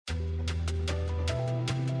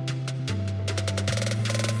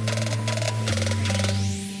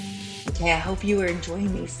Okay, I hope you are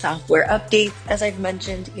enjoying these software updates. As I've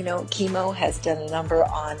mentioned, chemo has done a number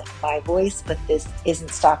on my voice, but this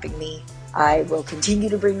isn't stopping me. I will continue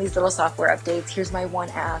to bring these little software updates. Here's my one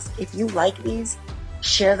ask. If you like these,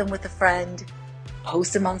 share them with a friend,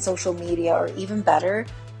 post them on social media, or even better,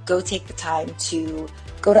 go take the time to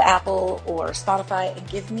go to Apple or Spotify and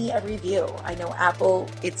give me a review. I know Apple,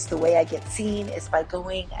 it's the way I get seen is by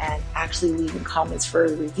going and actually leaving comments for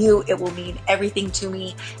a review. It will mean everything to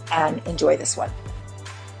me, and enjoy this one.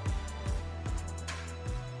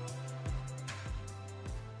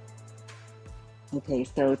 Okay,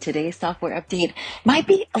 so today's software update might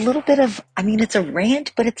be a little bit of, it's a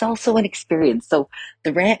rant, but it's also an experience. So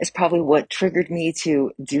the rant is probably what triggered me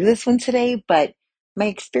to do this one today, but my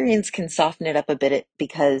experience can soften it up a bit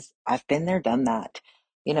because I've been there, done that,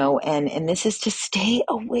 and this is to stay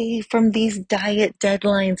away from these diet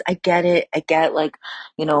deadlines. I get it. I get like,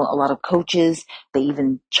 a lot of coaches, they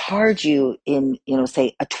even charge you in,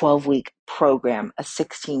 say a 12-week program, a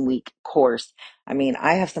 16-week course.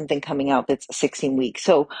 I have something coming out that's 16 weeks.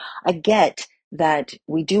 So I get that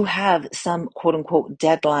we do have some quote unquote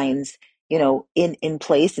deadlines, in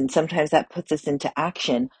place, and sometimes that puts us into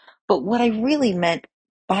action. But what I really meant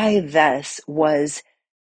by this was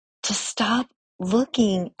to stop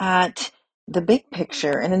looking at the big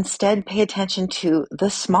picture and instead pay attention to the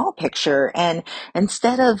small picture. And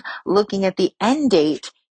instead of looking at the end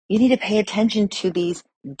date, you need to pay attention to these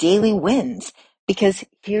daily wins. Because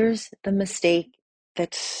here's the mistake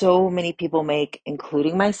that so many people make,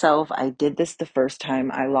 including myself. I did this the first time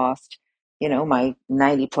I lost, my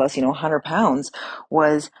 90 plus, 100 pounds,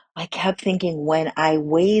 was I kept thinking, when I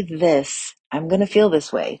weigh this, I'm going to feel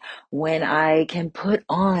this way. When I can put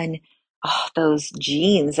on those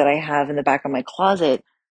jeans that I have in the back of my closet,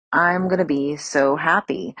 I'm going to be so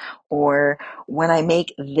happy. Or when I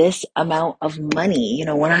make this amount of money,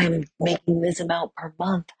 when I'm making this amount per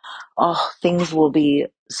month, things will be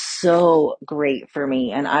so great for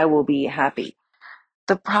me and I will be happy.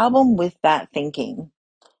 The problem with that thinking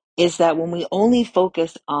is that when we only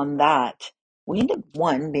focus on that, we end up,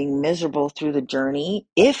 one, being miserable through the journey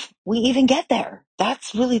if we even get there.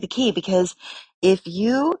 That's really the key, because if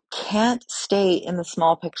you can't stay in the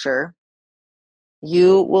small picture,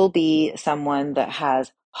 you will be someone that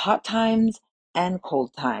has hot times and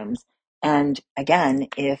cold times. And again,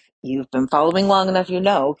 if you've been following long enough,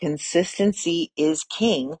 consistency is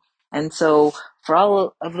king. And so for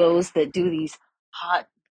all of those that do these hot,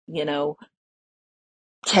 you know,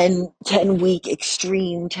 10 week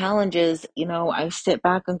extreme challenges, I sit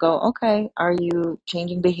back and go, okay, are you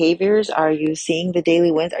changing behaviors? Are you seeing the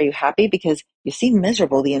daily wins? Are you happy? Because you seem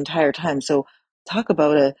miserable the entire time. So talk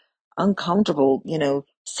about a uncomfortable,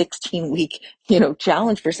 16-week,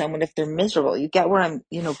 challenge for someone if they're miserable. You get where I'm,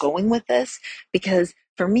 going with this? Because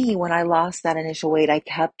for me, when I lost that initial weight, I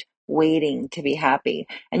kept waiting to be happy.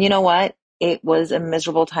 And you know what? It was a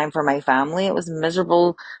miserable time for my family. It was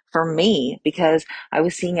miserable for me because I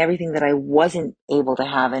was seeing everything that I wasn't able to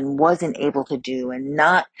have and wasn't able to do and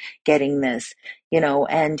not getting this,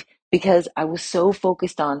 and because I was so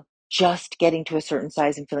focused on just getting to a certain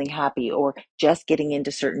size and feeling happy, or just getting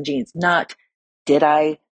into certain jeans. Not did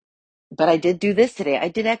I, but I did do this today. I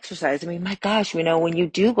did exercise. My gosh, when you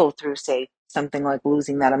do go through, say, something like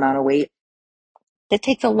losing that amount of weight, it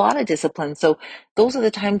takes a lot of discipline. So those are the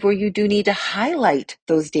times where you do need to highlight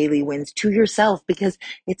those daily wins to yourself, because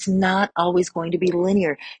it's not always going to be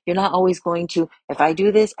linear. You're not always going to, if I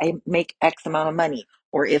do this, I make X amount of money.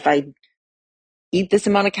 Or if I eat this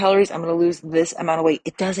amount of calories, I'm going to lose this amount of weight.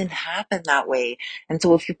 It doesn't happen that way. And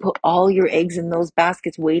so if you put all your eggs in those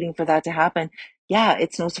baskets waiting for that to happen, yeah,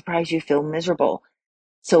 it's no surprise you feel miserable.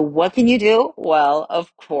 So what can you do? Well,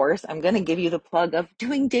 of course, I'm going to give you the plug of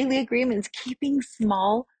doing daily agreements, keeping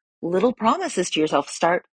small little promises to yourself.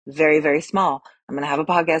 Start very, very small. I'm going to have a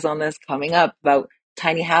podcast on this coming up about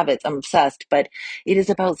tiny habits. I'm obsessed, but it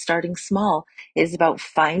is about starting small. It is about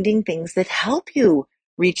finding things that help you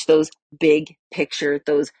reach those big picture,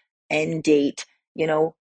 those end date,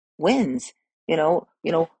 wins.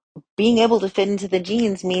 Being able to fit into the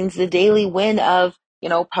jeans means the daily win of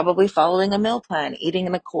probably following a meal plan, eating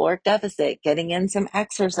in a caloric deficit, getting in some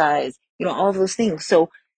exercise, all of those things. So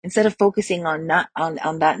instead of focusing on not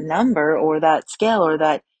on that number or that scale or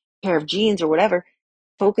that pair of jeans or whatever,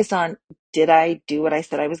 focus on, did I do what I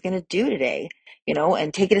said I was going to do today?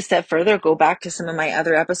 And take it a step further, go back to some of my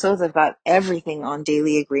other episodes. I've got everything on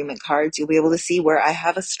daily agreement cards. You'll be able to see where I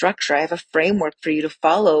have a structure. I have a framework for you to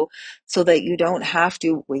follow so that you don't have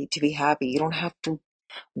to wait to be happy. You don't have to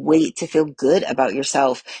wait to feel good about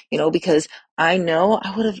yourself, because I know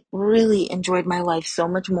I would have really enjoyed my life so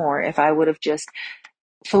much more if I would have just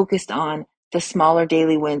focused on the smaller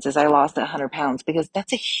daily wins as I lost 100 pounds, because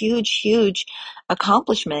that's a huge, huge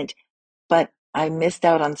accomplishment. But I missed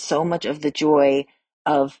out on so much of the joy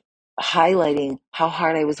of highlighting how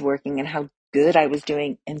hard I was working and how good I was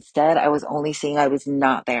doing. Instead, I was only seeing I was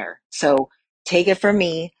not there. So take it from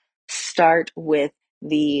me. Start with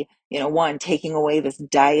one, taking away this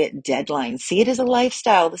diet deadline. See it as a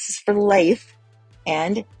lifestyle. This is for life.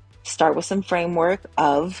 And start with some framework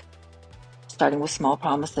of starting with small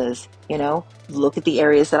promises. Look at the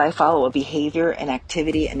areas that I follow: a behavior, an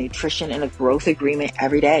activity, a nutrition, and a growth agreement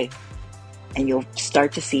every day. And you'll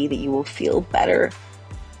start to see that you will feel better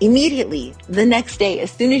immediately the next day,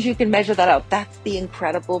 as soon as you can measure that out. That's the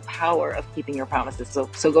incredible power of keeping your promises.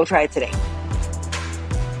 So go try it today.